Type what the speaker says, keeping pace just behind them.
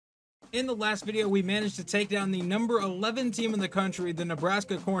In the last video, we managed to take down the number 11 team in the country, the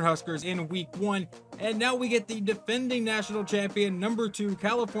Nebraska Cornhuskers, in week 1, and now we get the defending national champion, number 2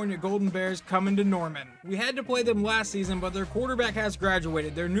 California Golden Bears, coming to Norman. We had to play them last season, but their quarterback has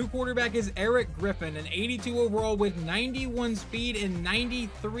graduated. Their new quarterback is Eric Griffin, an 82 overall with 91 speed and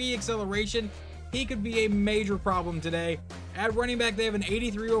 93 acceleration. He could be a major problem today. At running back, they have an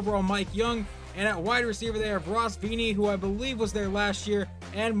 83 overall Mike Young, and at wide receiver, they have Ross Vini, who I believe was there last year,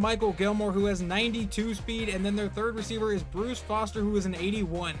 and Michael Gilmore, who has 92 speed, and then their third receiver is Bruce Foster, who is an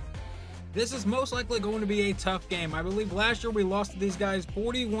 81. This is most likely going to be a tough game. I believe last year we lost to these guys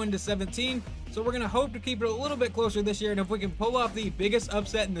 41-17, so we're going to hope to keep it a little bit closer this year, and if we can pull off the biggest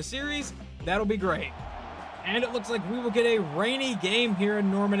upset in the series, that'll be great. And it looks like we will get a rainy game here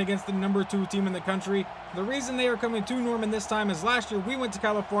in Norman against the number 2 team in the country. The reason they are coming to Norman this time is last year we went to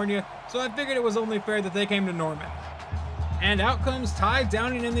California, so I figured it was only fair that they came to Norman. And out comes Ty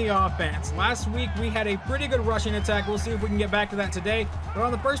Downing in the offense. Last week we had a pretty good rushing attack. We'll see if we can get back to that today. But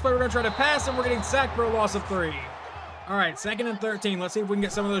on the first play, we're going to try to pass, and we're getting sacked for a loss of 3. All right, 2nd and 13. Let's see if we can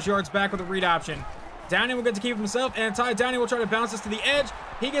get some of those yards back with a read option. Downing will get to keep himself, and Ty Downing will try to bounce this to the edge.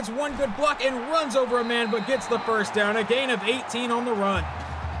 He gets one good block and runs over a man, but gets the first down. A gain of 18 on the run.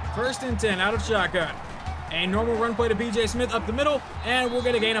 1st and 10 out of shotgun. A normal run play to BJ Smith up the middle, and we'll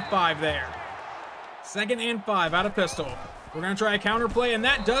get a gain of 5 there. 2nd and 5 out of pistol. We're going to try a counter play, and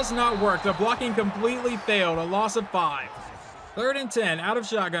that does not work. The blocking completely failed, a loss of 5. 3rd and 10 out of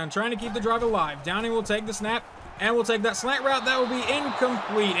shotgun, trying to keep the drive alive. Downing will take the snap, and we'll take that slant route. That will be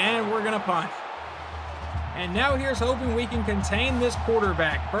incomplete, and we're going to punt. And now here's hoping we can contain this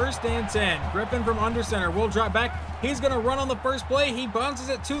quarterback. 1st and 10. Griffin from under center will drop back. He's going to run on the first play. He bounces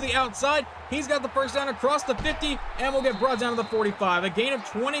it to the outside. He's got the first down across the 50, and will get brought down to the 45. A gain of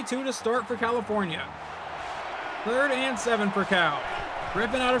 22 to start for California. 3rd and 7 for Cal.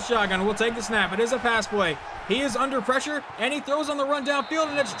 Griffin out of shotgun will take the snap. It is a pass play. He is under pressure, and he throws on the run downfield,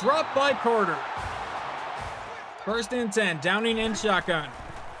 and it's dropped by Carter. 1st and 10. Downing in shotgun.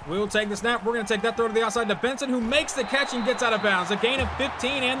 We'll take the snap. We're going to take that throw to the outside to Benson, who makes the catch and gets out of bounds. A gain of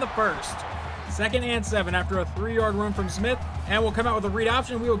 15 and the first. 2nd and 7 after a 3-yard run from Smith, and we'll come out with a read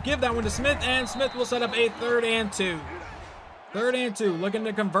option. We will give that one to Smith, and Smith will set up a 3rd and 2. 3rd and 2, looking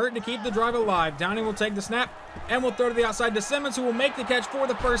to convert to keep the drive alive. Downing will take the snap, and will throw to the outside to Simmons, who will make the catch for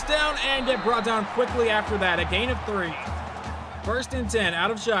the first down and get brought down quickly after that. A gain of 3. 1st and 10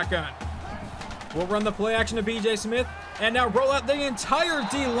 out of shotgun. We'll run the play action to BJ Smith, and now roll out. The entire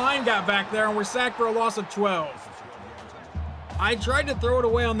D-line got back there, and we're sacked for a loss of 12. I tried to throw it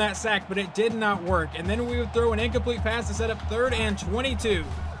away on that sack, but it did not work. And then we would throw an incomplete pass to set up 3rd and 22.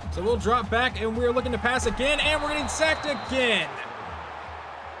 So we'll drop back, and we're looking to pass again, and we're getting sacked again.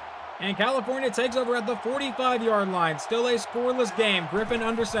 And California takes over at the 45-yard line. Still a scoreless game. Griffin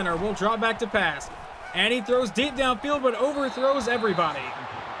under center will drop back to pass. And he throws deep downfield, but overthrows everybody.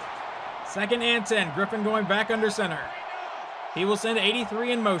 2nd and 10. Griffin going back under center. He will send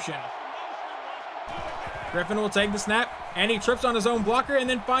 83 in motion. Griffin will take the snap, and he trips on his own blocker and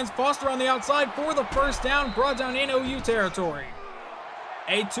then finds Foster on the outside for the first down, brought down in OU territory.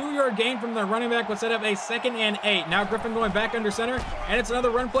 A 2-yard gain from the running back would set up a 2nd and 8. Now Griffin going back under center, and it's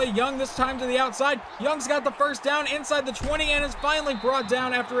another run play. Young this time to the outside. Young's got the first down inside the 20 and is finally brought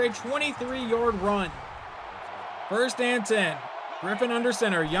down after a 23-yard run. 1st and 10. Griffin under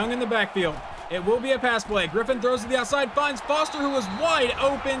center, Young in the backfield. It will be a pass play. Griffin throws to the outside, finds Foster, who is wide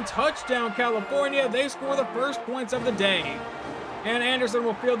open. Touchdown, California. They score the first points of the day. And Anderson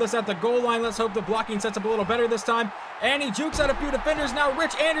will field this at the goal line. Let's hope the blocking sets up a little better this time. And he jukes out a few defenders. Now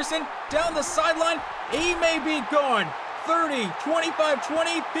Rich Anderson down the sideline. He may be gone. 30, 25,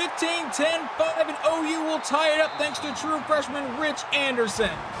 20, 15, 10, 5, and OU will tie it up thanks to true freshman Rich Anderson.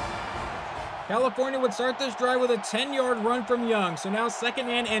 California would start this drive with a 10-yard run from Young, so now 2nd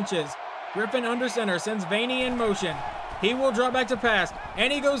and inches. Griffin under center sends Vaney in motion. He will drop back to pass,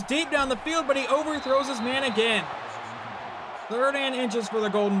 and he goes deep down the field, but he overthrows his man again. 3rd and inches for the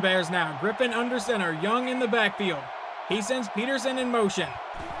Golden Bears now. Griffin under center, Young in the backfield. He sends Peterson in motion.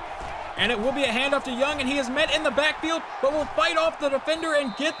 And it will be a handoff to Young, and he is met in the backfield, but will fight off the defender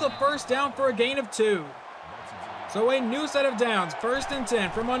and get the first down for a gain of 2. So a new set of downs. 1st and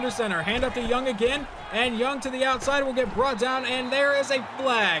 10 from under center. Hand up to Young again, and Young to the outside will get brought down, and there is a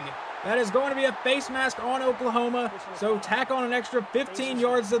flag. That is going to be a face mask on Oklahoma, so tack on an extra 15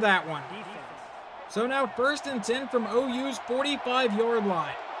 yards to that one. So now 1st and 10 from OU's 45-yard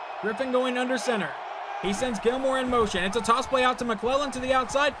line. Griffin going under center. He sends Gilmore in motion. It's a toss play out to McClellan to the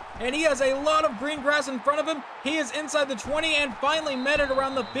outside, and he has a lot of green grass in front of him. He is inside the 20 and finally met it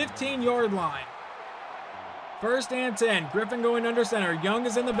around the 15-yard line. First and 10. Griffin going under center. Young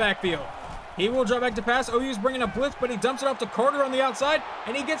is in the backfield. He will drop back to pass. OU's bringing a blitz, but he dumps it off to Carter on the outside,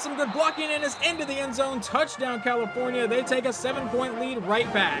 and he gets some good blocking and is into the end zone. Touchdown, California. They take a 7-point lead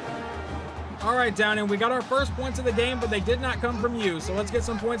right back. All right, Downing, we got our first points of the game, but they did not come from you, so let's get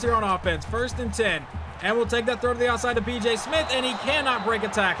some points here on offense. First and 10, and we'll take that throw to the outside to B.J. Smith, and he cannot break a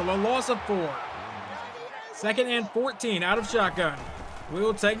tackle, a loss of 4. Second and 14, out of shotgun. We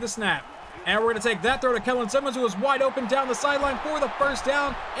will take the snap, and we're going to take that throw to Kellen Simmons, who was wide open down the sideline for the first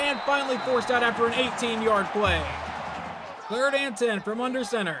down, and finally forced out after an 18-yard play. Third and 10 from under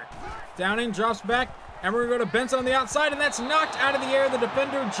center. Downing drops back, and we're going to go to Benson on the outside, and that's knocked out of the air. The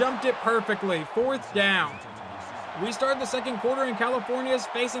defender jumped it perfectly. Fourth down. We start the second quarter, and California's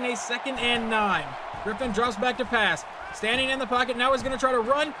facing a 2nd and 9. Griffin drops back to pass. Standing in the pocket, now he's going to try to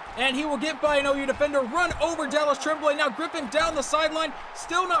run, and he will get by an OU defender, run over Dallas Tremblay. Now Griffin down the sideline,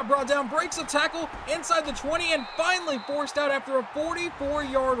 still not brought down, breaks a tackle inside the 20, and finally forced out after a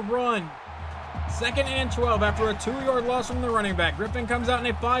 44-yard run. 2nd and 12 after a 2-yard loss from the running back. Griffin comes out in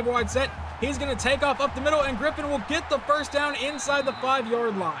a 5-wide set. He's going to take off up the middle, and Griffin will get the first down inside the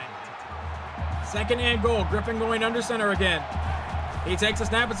 5-yard line. 2nd and goal. Griffin going under center again. He takes a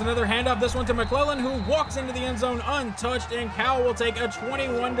snap. It's another handoff, this one to McClellan, who walks into the end zone untouched, and Cal will take a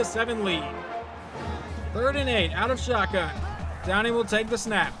 21-7 lead. 3rd and 8, out of shotgun. Downing will take the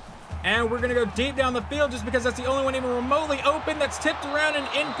snap. And we're going to go deep down the field just because that's the only one even remotely open. That's tipped around and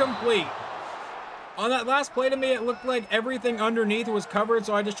incomplete. On that last play to me, it looked like everything underneath was covered,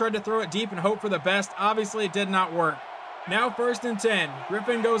 so I just tried to throw it deep and hope for the best. Obviously, it did not work. Now 1st and 10.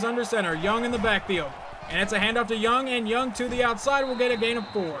 Griffin goes under center. Young in the backfield. And it's a handoff to Young, and Young to the outside will get a gain of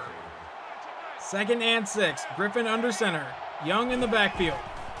 4. 2nd and 6. Griffin under center. Young in the backfield.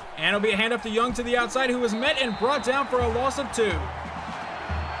 And it'll be a handoff to Young to the outside, who was met and brought down for a loss of 2.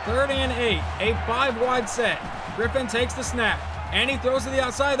 3rd and 8. A 5-wide set. Griffin takes the snap. And he throws to the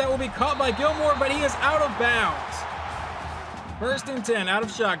outside. That will be caught by Gilmore, but he is out of bounds. 1st and 10, out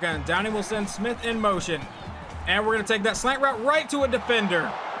of shotgun. Downing will send Smith in motion. And we're going to take that slant route right to a defender.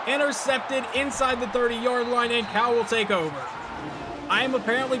 Intercepted inside the 30-yard line, and Cal will take over. I am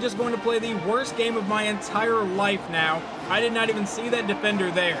apparently just going to play the worst game of my entire life now. I did not even see that defender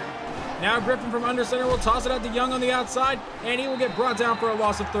there. Now Griffin from under center will toss it out to Young on the outside, and he will get brought down for a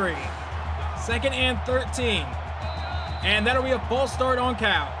loss of 3. 2nd and 13. And that'll be a false start on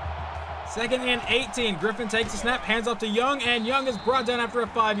Cal. 2nd and 18. Griffin takes the snap, hands off to Young, and Young is brought down after a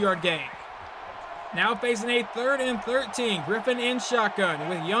 5-yard gain. Now facing a 3rd and 13. Griffin in shotgun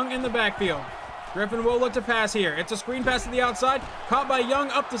with Young in the backfield. Griffin will look to pass here. It's a screen pass to the outside. Caught by Young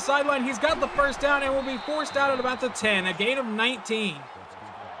up the sideline. He's got the first down and will be forced out at about the 10. A gain of 19.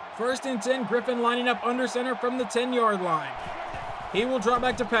 1st and 10. Griffin lining up under center from the 10-yard line. He will drop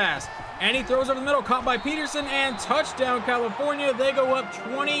back to pass. And he throws over the middle, caught by Peterson, and touchdown, California. They go up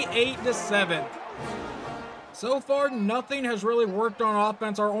 28-7. So far, nothing has really worked on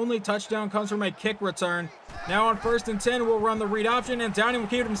offense. Our only touchdown comes from a kick return. Now on 1st and 10, we'll run the read option, and Downing will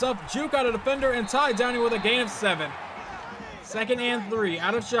keep it himself, juke out a defender, and tie Downing with a gain of 7. 2nd and 3,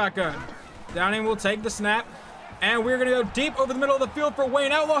 out of shotgun. Downing will take the snap, and we're going to go deep over the middle of the field for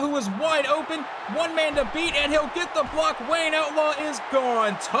Wayne Outlaw, who is wide open. One man to beat, and he'll get the block. Wayne Outlaw is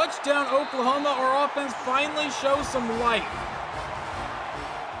gone. Touchdown, Oklahoma. Our offense finally shows some life.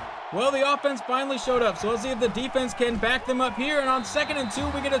 Well, the offense finally showed up, so let's see if the defense can back them up here. And on 2nd and 2,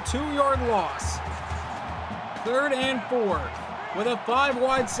 we get a 2-yard loss. 3rd and 4 with a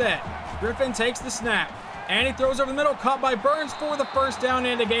 5-wide set. Griffin takes the snap, and he throws over the middle, caught by Burns for the first down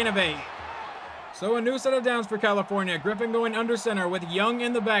and a gain of 8. So a new set of downs for California. Griffin going under center with Young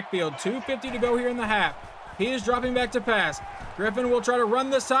in the backfield. 2:50 to go here in the half. He is dropping back to pass. Griffin will try to run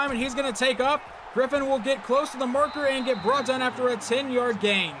this time, and he's going to take off. Griffin will get close to the marker and get brought down after a 10-yard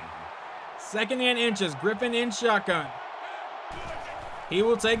gain. 2nd and inches. Griffin in shotgun. He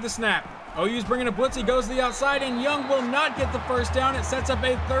will take the snap. OU's bringing a blitz. He goes to the outside, and Young will not get the first down. It sets up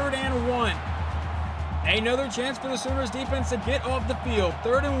a 3rd and 1. Another chance for the Sooners defense to get off the field.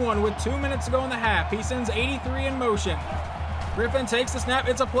 3rd and 1 with 2 minutes to go in the half. He sends 83 in motion. Griffin takes the snap.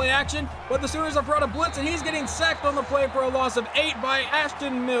 It's a play action, but the Sooners have brought a blitz, and he's getting sacked on the play for a loss of 8 by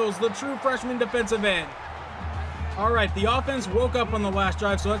Ashton Mills, the true freshman defensive end. All right, the offense woke up on the last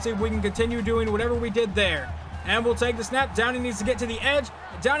drive, so let's see if we can continue doing whatever we did there. And we'll take the snap. Downing needs to get to the edge.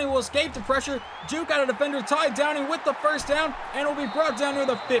 Downing will escape the pressure. Juke out a defender. Ty Downing with the first down, and will be brought down near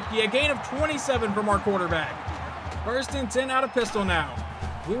the 50. A gain of 27 from our quarterback. 1st and 10 out of pistol now.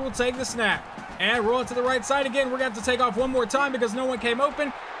 We will take the snap and roll it to the right side again. We're going to have to take off one more time because no one came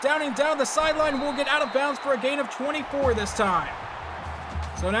open. Downing down the sideline will get out of bounds for a gain of 24 this time.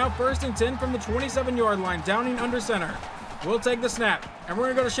 So now 1st and 10 from the 27-yard line. Downing under center. We'll take the snap. And we're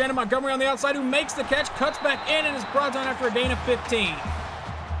going to go to Shannon Montgomery on the outside, who makes the catch, cuts back in, and is brought down after a gain of 15.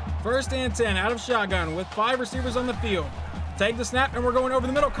 1st and 10 out of shotgun with 5 receivers on the field. Take the snap, and we're going over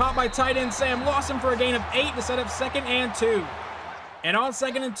the middle. Caught by tight end Sam Lawson for a gain of 8 to set up 2nd and 2. And on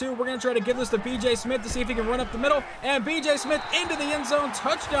 2nd and 2, we're going to try to give this to B.J. Smith to see if he can run up the middle. And B.J. Smith into the end zone.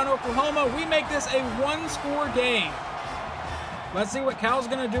 Touchdown, Oklahoma. We make this a one-score game. Let's see what Cal's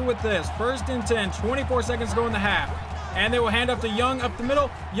going to do with this. 1st and 10, 24 seconds to go in the half. And they will hand off to Young up the middle.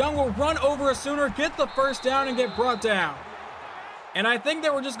 Young will run over a Sooner, get the 1st down, and get brought down. And I think they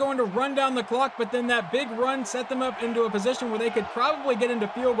were just going to run down the clock, but then that big run set them up into a position where they could probably get into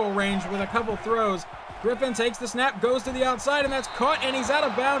field goal range with a couple throws. Griffin takes the snap, goes to the outside, and that's caught, and he's out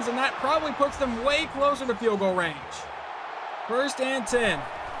of bounds, and that probably puts them way closer to field goal range. 1st and 10.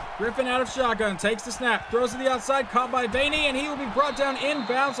 Griffin out of shotgun, takes the snap, throws to the outside, caught by Vaney, and he will be brought down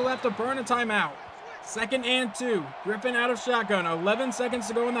inbounds, so they'll have to burn a timeout. 2nd and 2. Griffin out of shotgun, 11 seconds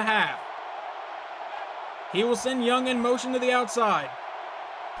to go in the half. He will send Young in motion to the outside.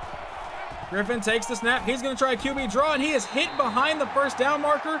 Griffin takes the snap. He's going to try a QB draw, and he is hit behind the 1st down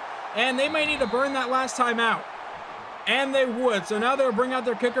marker, and they may need to burn that last time out. And they would. So now they'll bring out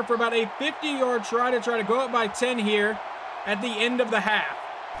their kicker for about a 50-yard try to go up by 10 here at the end of the half.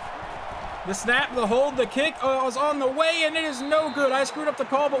 The snap, the hold, the kick is on the way, and it is no good. I screwed up the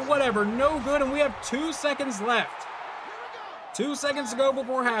call, but whatever. No good, and we have 2 seconds left. 2 seconds to go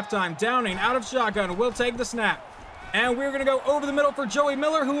before halftime. Downing out of shotgun will take the snap. And we're going to go over the middle for Joey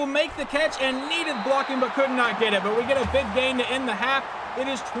Miller, who will make the catch and needed blocking but could not get it. But we get a big gain to end the half. It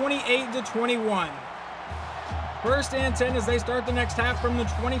is 28-21. 1st and 10 as they start the next half from the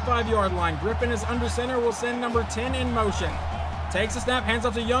 25-yard line. Griffin is under center, will send number 10 in motion. Takes the snap, hands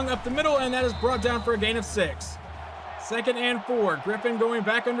off to Young up the middle, and that is brought down for a gain of 6. 2nd and 4. Griffin going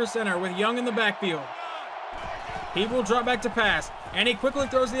back under center with Young in the backfield. He will drop back to pass, and he quickly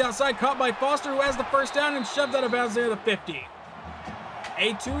throws to the outside, caught by Foster, who has the 1st down and shoved out of bounds near the 50.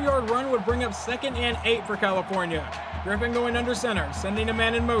 A 2-yard run would bring up 2nd and 8 for California. Griffin going under center, sending a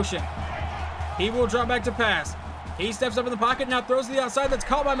man in motion. He will drop back to pass. He steps up in the pocket, now throws to the outside. That's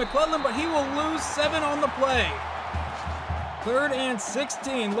caught by McClellan, but he will lose 7 on the play. 3rd and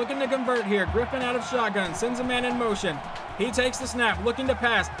 16, looking to convert here. Griffin out of shotgun, sends a man in motion. He takes the snap, looking to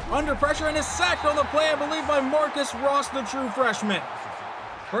pass. Under pressure and is sacked on the play, I believe, by Marcus Ross, the true freshman.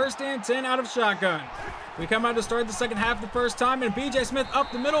 1st and 10 out of shotgun. We come out to start the second half the first time, and B.J. Smith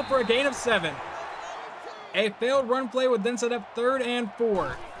up the middle for a gain of 7. A failed run play would then set up 3rd and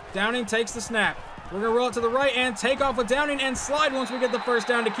 4. Downing takes the snap. We're going to roll it to the right and take off with Downing and slide once we get the 1st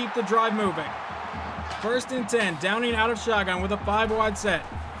down to keep the drive moving. 1st and 10, Downing out of shotgun with a 5-wide set.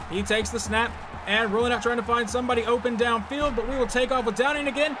 He takes the snap and rolling out trying to find somebody open downfield, but we will take off with Downing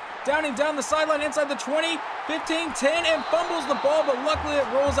again. Downing down the sideline inside the 20, 15, 10, and fumbles the ball, but luckily it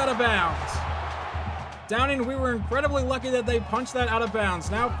rolls out of bounds. Downing, we were incredibly lucky that they punched that out of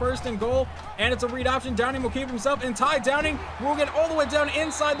bounds. Now 1st and goal, and it's a read option. Downing will keep himself, and Ty Downing will get all the way down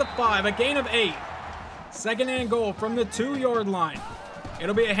inside the 5, a gain of 8. 2nd and goal from the 2-yard line.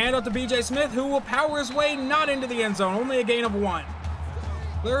 It'll be a handoff to B.J. Smith, who will power his way not into the end zone, only a gain of 1.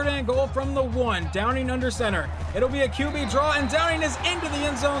 3rd and goal from the 1, Downing under center. It'll be a QB draw, and Downing is into the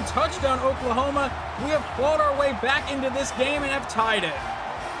end zone. Touchdown, Oklahoma. We have clawed our way back into this game and have tied it.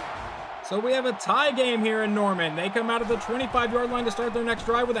 So we have a tie game here in Norman. They come out of the 25-yard line to start their next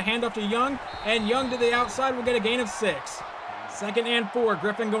drive with a handoff to Young, and Young to the outside will get a gain of 6. 2nd and 4,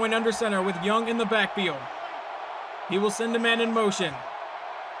 Griffin going under center with Young in the backfield. He will send a man in motion.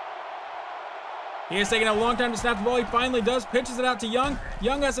 He has taken a long time to snap the ball. He finally does, pitches it out to Young.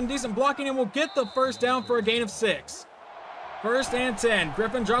 Young has some decent blocking and will get the 1st down for a gain of 6. 1st and 10,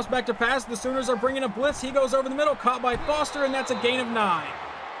 Griffin drops back to pass. The Sooners are bringing a blitz. He goes over the middle, caught by Foster, and that's a gain of 9.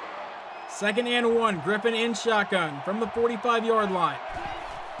 2nd and 1, Griffin in shotgun from the 45-yard line.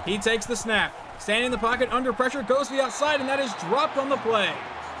 He takes the snap, standing in the pocket under pressure, goes to the outside, and that is dropped on the play.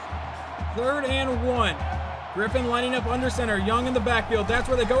 3rd and 1, Griffin lining up under center, Young in the backfield. That's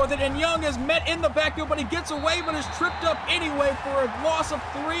where they go with it, and Young is met in the backfield, but he gets away, but is tripped up anyway for a loss of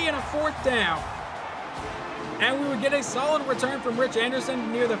 3 and a 4th down. And we would get a solid return from Rich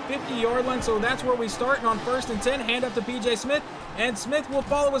Anderson near the 50-yard line, so that's where we start. And on 1st and 10, hand up to B.J. Smith, and Smith will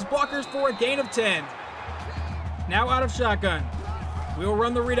follow his blockers for a gain of 10. Now out of shotgun. We will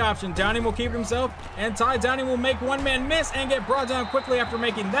run the read option. Downing will keep it himself, and Ty Downing will make one man miss and get brought down quickly after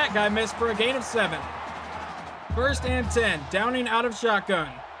making that guy miss for a gain of 7. 1st and 10, Downing out of shotgun.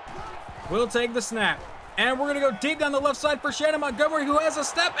 Will take the snap. And we're going to go deep down the left side for Shannon Montgomery, who has a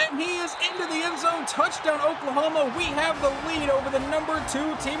step, and he is into the end zone. Touchdown, Oklahoma. We have the lead over the number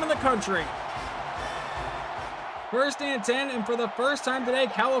 2 team in the country. 1st and 10, and for the first time today,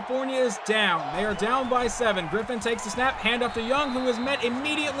 California is down. They are down by 7. Griffin takes the snap, handoff to Young, who is met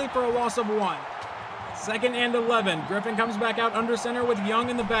immediately for a loss of 1. 2nd and 11. Griffin comes back out under center with Young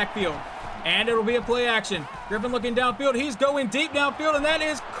in the backfield. And it'll be a play action. Griffin looking downfield. He's going deep downfield, and that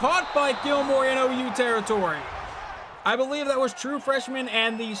is caught by Gilmore in OU territory. I believe that was true freshman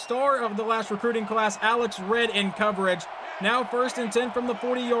and the star of the last recruiting class, Alex Red, in coverage. Now 1st and 10 from the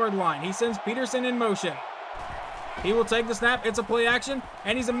 40-yard line. He sends Peterson in motion. He will take the snap. It's a play action,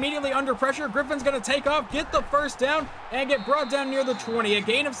 and he's immediately under pressure. Griffin's going to take off, get the first down, and get brought down near the 20. A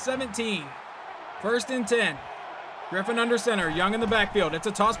gain of 17. 1st and 10. Griffin under center, Young in the backfield. It's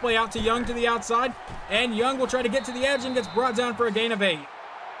a toss play out to Young to the outside, and Young will try to get to the edge and gets brought down for a gain of 8.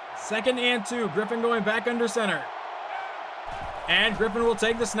 2nd and 2, Griffin going back under center. And Griffin will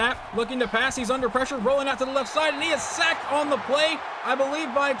take the snap, looking to pass. He's under pressure, rolling out to the left side, and he is sacked on the play, I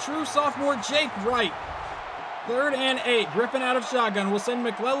believe, by true sophomore Jake Wright. 3rd and 8, Griffin out of shotgun will send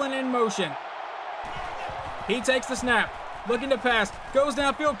McClellan in motion. He takes the snap. Looking to pass, goes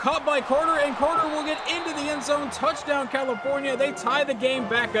downfield, caught by Carter, and Carter will get into the end zone. Touchdown, California. They tie the game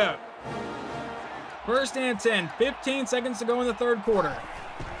back up. 1st and 10, 15 seconds to go in the 3rd quarter.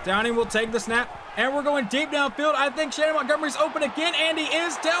 Downing will take the snap, and we're going deep downfield. I think Shannon Montgomery's open again, and he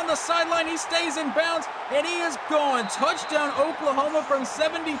is down the sideline. He stays in bounds, and he is gone. Touchdown, Oklahoma from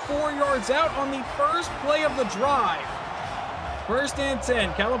 74 yards out on the first play of the drive. 1st and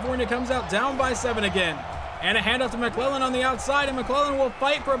 10, California comes out down by 7 again. And a handoff to McClellan on the outside, and McClellan will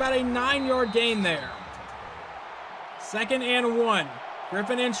fight for about a 9-yard gain there. 2nd and 1.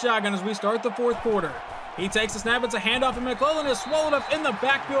 Griffin in shotgun as we start the 4th quarter. He takes the snap. It's a handoff, and McClellan is swallowed up in the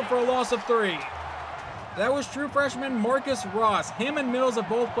backfield for a loss of 3. That was true freshman Marcus Ross. Him and Mills have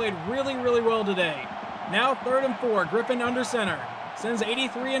both played really, really well today. Now 3rd and 4. Griffin under center. Sends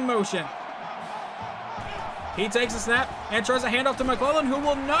 83 in motion. He takes a snap and tries a handoff to McClellan, who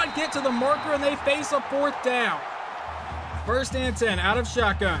will not get to the marker, and they face a 4th down. 1st and 10, out of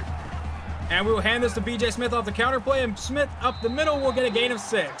shotgun. And we will hand this to B.J. Smith off the counter play, and Smith up the middle will get a gain of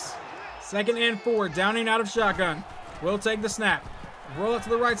 6. 2nd and 4, Downing out of shotgun. Will take the snap. Roll out to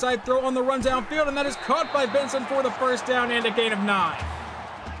the right side, throw on the run downfield, and that is caught by Benson for the first down and a gain of 9.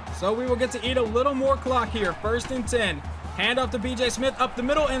 So we will get to eat a little more clock here. 1st and 10. Handoff to B.J. Smith up the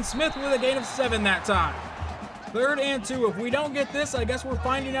middle, and Smith with a gain of 7 that time. 3rd and 2. If we don't get this, I guess we're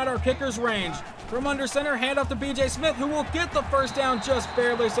finding out our kicker's range. From under center, handoff to B.J. Smith, who will get the first down just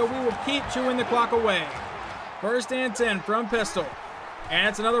barely, so we will keep chewing the clock away. 1st and 10 from pistol. And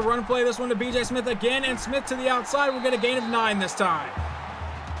it's another run play, this one to B.J. Smith again, and Smith to the outside will get a gain of 9 this time.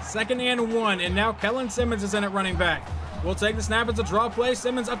 2nd and 1, and now Kellen Simmons is in at running back. We'll take the snap. It's a draw play.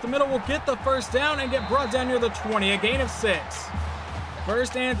 Simmons up the middle will get the first down and get brought down near the 20, a gain of 6.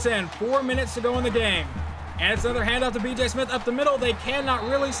 1st and 10, 4 minutes to go in the game. And it's another handoff to B.J. Smith up the middle. They cannot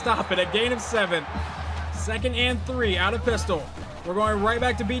really stop it. A gain of 7. 2nd and 3 out of pistol. We're going right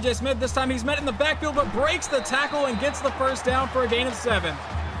back to B.J. Smith. This time he's met in the backfield, but breaks the tackle and gets the first down for a gain of 7.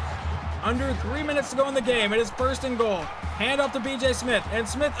 Under 3 minutes to go in the game. It is 1st and goal. Handoff to B.J. Smith. And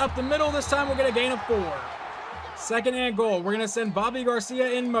Smith up the middle. This time we'll get a gain of 4. 2nd and goal. We're going to send Bobby Garcia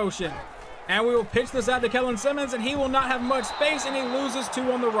in motion. And we will pitch this out to Kellen Simmons, and he will not have much space, and he loses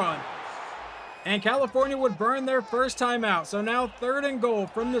 2 on the run. And California would burn their first timeout. So now 3rd and goal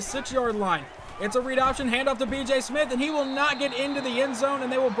from the 6-yard line. It's a read option handoff to B.J. Smith, and he will not get into the end zone,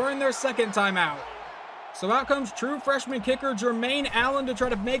 and they will burn their 2nd timeout. So out comes true freshman kicker Jermaine Allen to try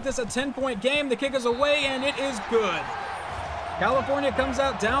to make this a 10-point game. The kick is away, and it is good. California comes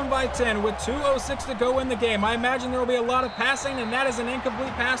out down by 10 with 2:06 to go in the game. I imagine there will be a lot of passing, and that is an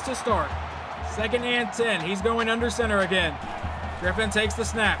incomplete pass to start. 2nd and 10. He's going under center again. Griffin takes the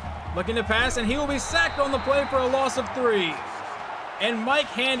snap. Looking to pass, and he will be sacked on the play for a loss of 3. And Mike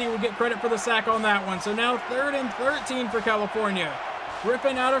Handy will get credit for the sack on that one. So now 3rd and 13 for California.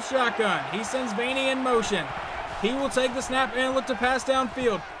 Griffin out of shotgun. He sends Vaney in motion. He will take the snap and look to pass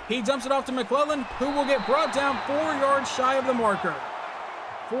downfield. He dumps it off to McClellan, who will get brought down 4 yards shy of the marker.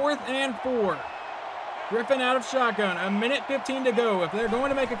 4th and 4. Griffin out of shotgun. 1:15 to go. If they're going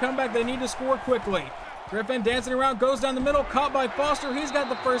to make a comeback, they need to score quickly. Griffin dancing around, goes down the middle, caught by Foster. He's got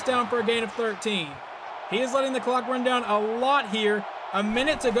the first down for a gain of 13. He is letting the clock run down a lot here. 1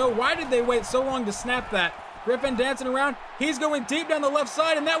 minute to go. Why did they wait so long to snap that? Griffin dancing around. He's going deep down the left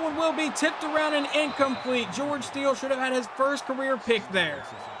side, and that one will be tipped around and incomplete. George Steele should have had his first career pick there.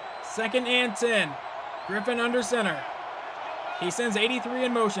 2nd and 10. Griffin under center. He sends 83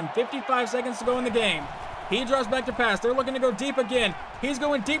 in motion, 55 seconds to go in the game. He draws back to pass. They're looking to go deep again. He's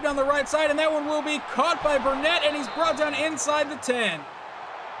going deep down the right side, and that one will be caught by Burnett, and he's brought down inside the 10.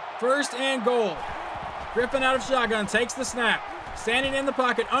 First and goal. Griffin out of shotgun, takes the snap. Standing in the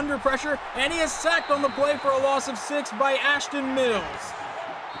pocket, under pressure, and he is sacked on the play for a loss of 6 by Ashton Mills.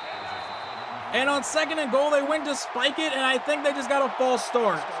 And on second and goal, they went to spike it, and I think they just got a false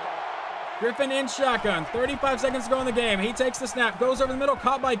start. Griffin in shotgun, 35 seconds to go in the game. He takes the snap, goes over the middle,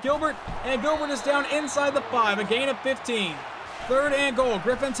 caught by Gilbert, and Gilbert is down inside the 5, a gain of 15. Third and goal,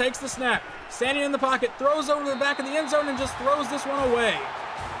 Griffin takes the snap, standing in the pocket, throws over to the back of the end zone, and just throws this one away.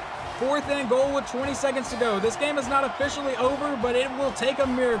 Fourth and goal with 20 seconds to go. This game is not officially over, but it will take a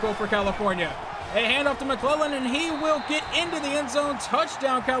miracle for California. A handoff to McClellan, and he will get into the end zone.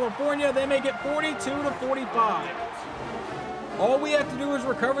 Touchdown, California. They make it 42-45. All we have to do is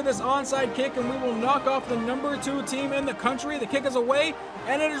recover this onside kick, and we will knock off the number 2 team in the country. The kick is away,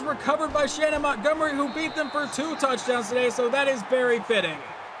 and it is recovered by Shannon Montgomery, who beat them for 2 touchdowns today, so that is very fitting.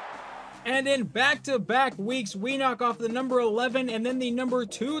 And in back-to-back weeks, we knock off the number 11 and then the number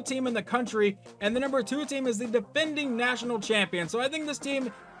 2 team in the country, and the number 2 team is the defending national champion. So I think this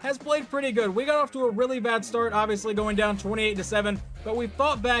team has played pretty good. We got off to a really bad start, obviously going down 28-7, but we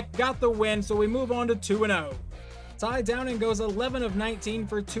fought back, got the win, so we move on to 2-0. Ty Downing goes 11 of 19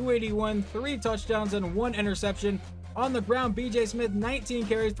 for 281, 3 touchdowns and 1 interception. On the ground, BJ Smith 19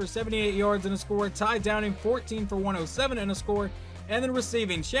 carries for 78 yards and a score. Ty Downing 14 for 107 and a score. And then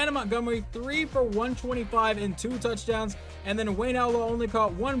receiving, Shannon Montgomery 3 for 125 and 2 touchdowns. And then Wayne Outlaw only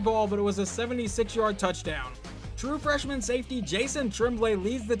caught 1 ball, but it was a 76-yard touchdown. True freshman safety Jason Tremblay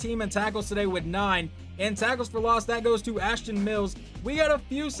leads the team in tackles today with 9. And tackles for loss, that goes to Ashton Mills. We got a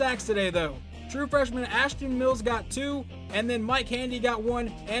few sacks today, though. True freshman Ashton Mills got 2, and then Mike Handy got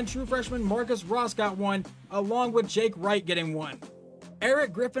 1, and true freshman Marcus Ross got 1, along with Jake Wright getting 1.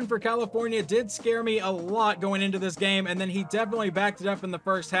 Eric Griffin for California did scare me a lot going into this game, and then he definitely backed it up in the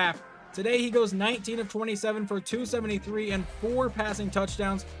first half. Today he goes 19 of 27 for 273 and 4 passing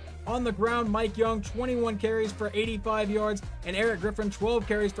touchdowns. On the ground, Mike Young 21 carries for 85 yards, and Eric Griffin 12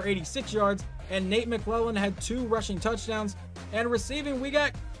 carries for 86 yards, and Nate McClellan had 2 rushing touchdowns. And receiving, we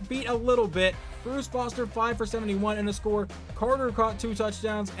got beat a little bit. Bruce Foster 5 for 71 and a score. Carter caught 2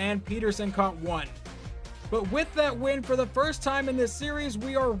 touchdowns, and Peterson caught 1. But with that win, for the first time in this series,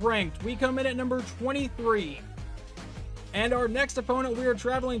 we are ranked. We come in at number 23. And our next opponent, we are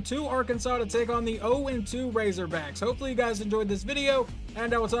traveling to Arkansas to take on the 0-2 Razorbacks. Hopefully you guys enjoyed this video,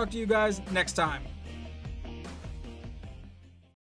 and I will talk to you guys next time.